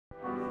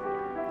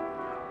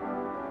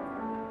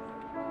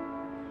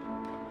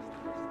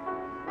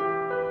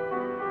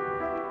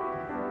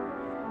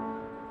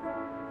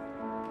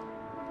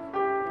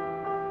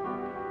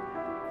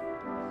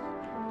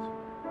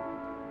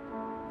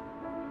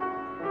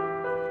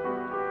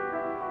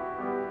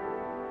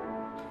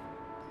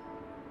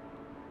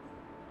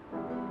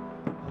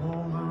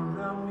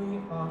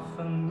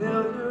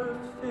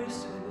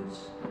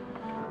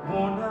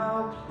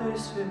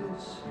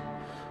faces,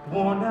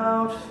 worn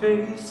out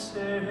faces,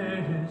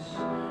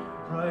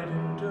 bright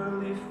and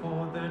early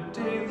for the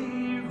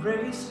daily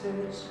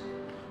races,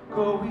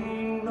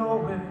 going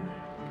nowhere,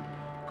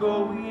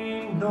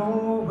 going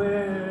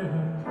nowhere.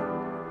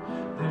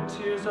 Their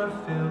tears are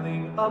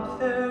filling up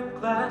their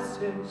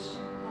glasses,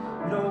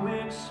 no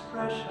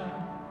expression,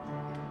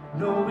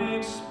 no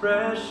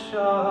expression.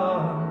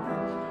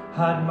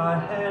 Hide my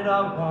head,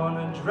 I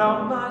wanna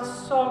drown my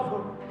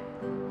sorrow.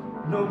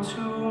 No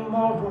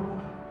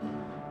tomorrow,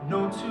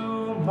 no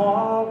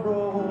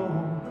tomorrow.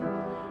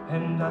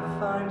 And I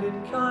find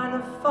it kind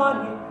of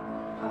funny,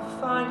 I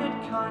find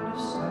it kind of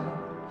sad.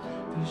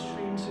 These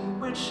dreams in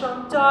which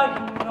I'm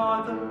dying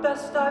are the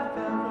best I've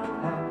ever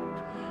had.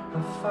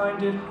 I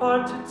find it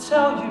hard to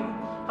tell you,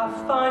 I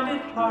find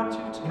it hard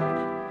to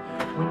take.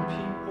 When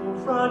people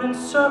run in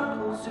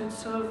circles,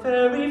 it's a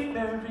very,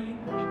 very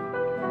mad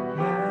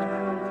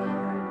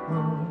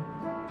world.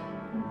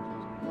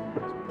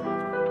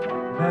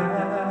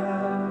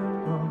 Mad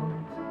world.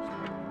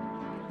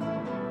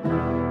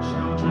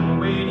 Children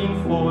waiting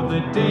for the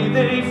day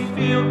they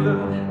feel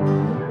good.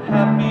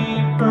 Happy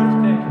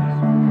birthday,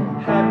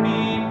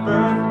 happy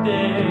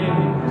birthday.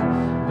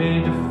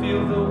 Made to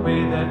feel the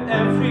way that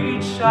every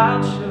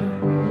child should.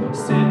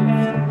 Sit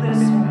and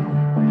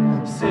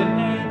listen, sit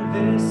and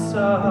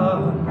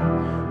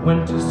listen.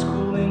 Went to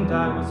school and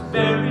I was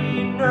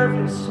very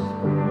nervous.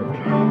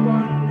 No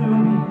one knew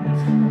me,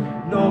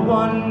 no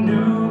one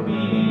knew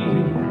me.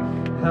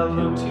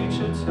 Hello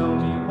teacher, tell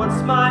me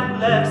what's my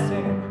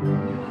lesson.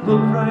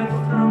 Look right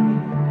through me,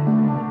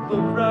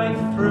 look right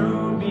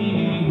through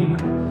me.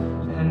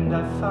 And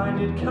I find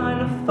it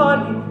kind of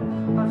funny,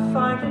 I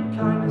find it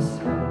kind of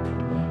sad.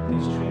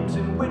 These dreams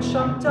in which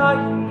I'm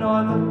dying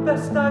are the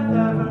best I've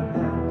ever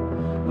had.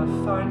 I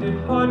find it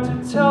hard to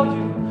tell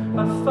you,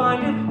 I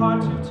find it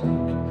hard to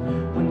take.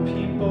 When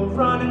people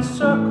run in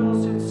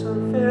circles, it's a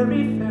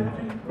very,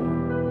 very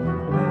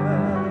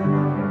mad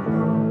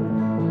world.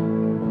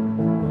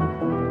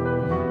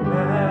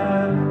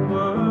 Mad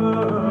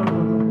world.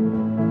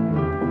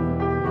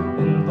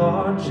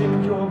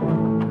 Enlarging your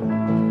world.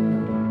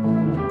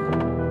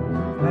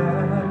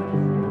 Mad.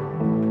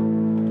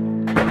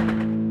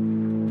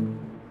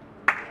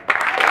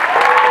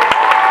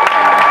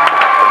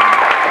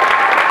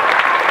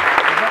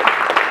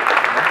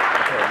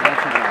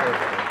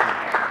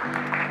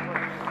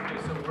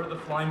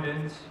 Flying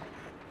Bins.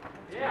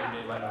 Yeah.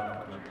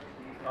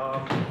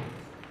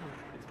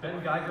 It's Ben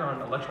Geiger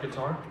on electric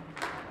guitar.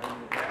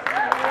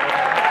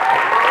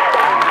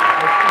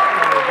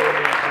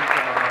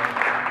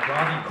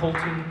 Robbie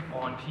Colton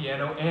on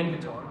piano and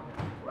guitar.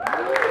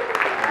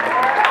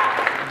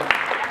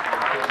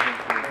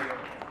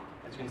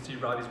 As you can see,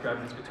 Robbie's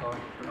grabbing his guitar.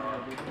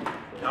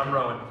 I'm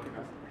Rowan.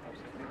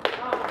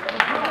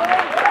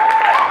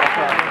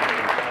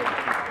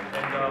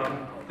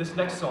 And this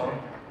next song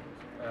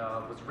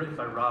was written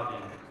by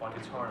Robbie on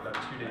guitar in about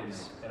 2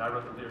 days, and I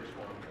wrote the lyrics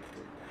for him.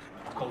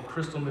 It's called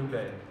Crystal Moon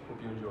Bay.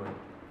 Hope you enjoy it.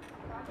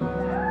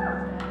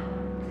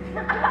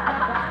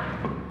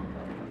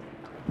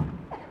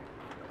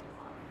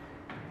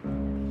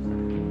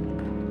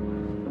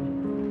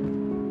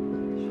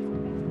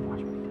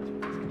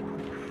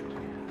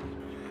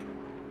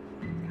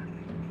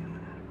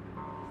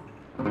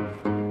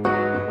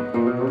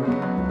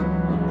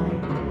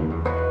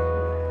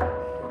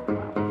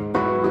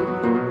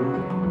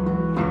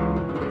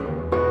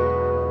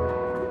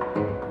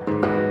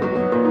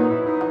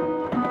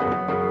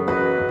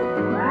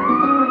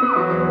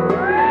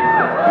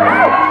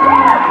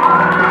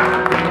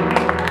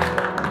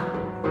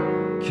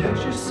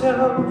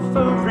 A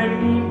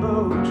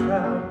rainbow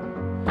trout,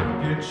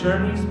 your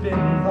journey's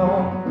been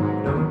long,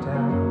 no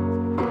doubt.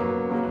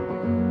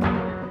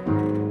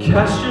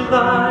 Cast your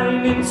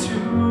line into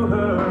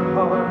her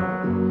heart,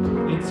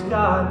 it's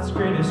God's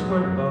greatest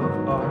work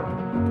of art.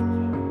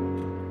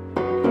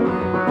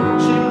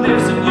 She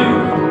lives in you,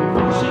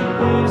 she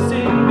lives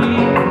in me,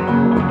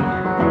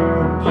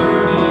 her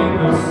beauty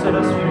will set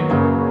us free.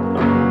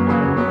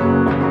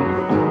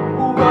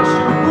 Wash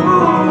your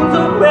wounds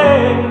away.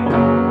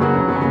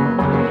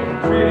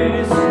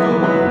 Crystal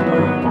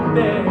Moon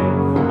Bay.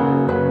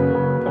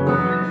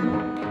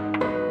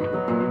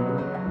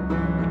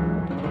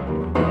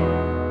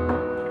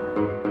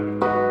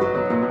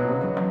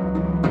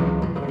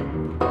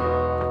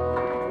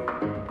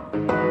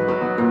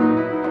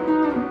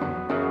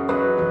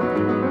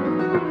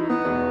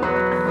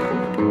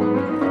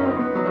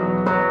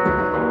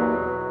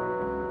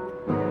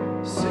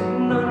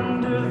 Sitting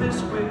under this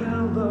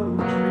willow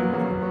tree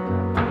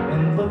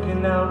and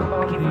looking out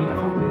on the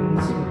open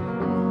sea.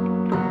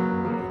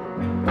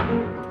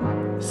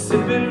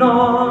 Sipping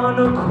on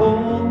a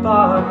cold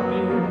bar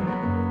beer,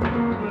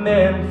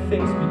 man,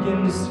 things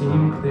begin to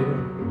seem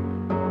clear.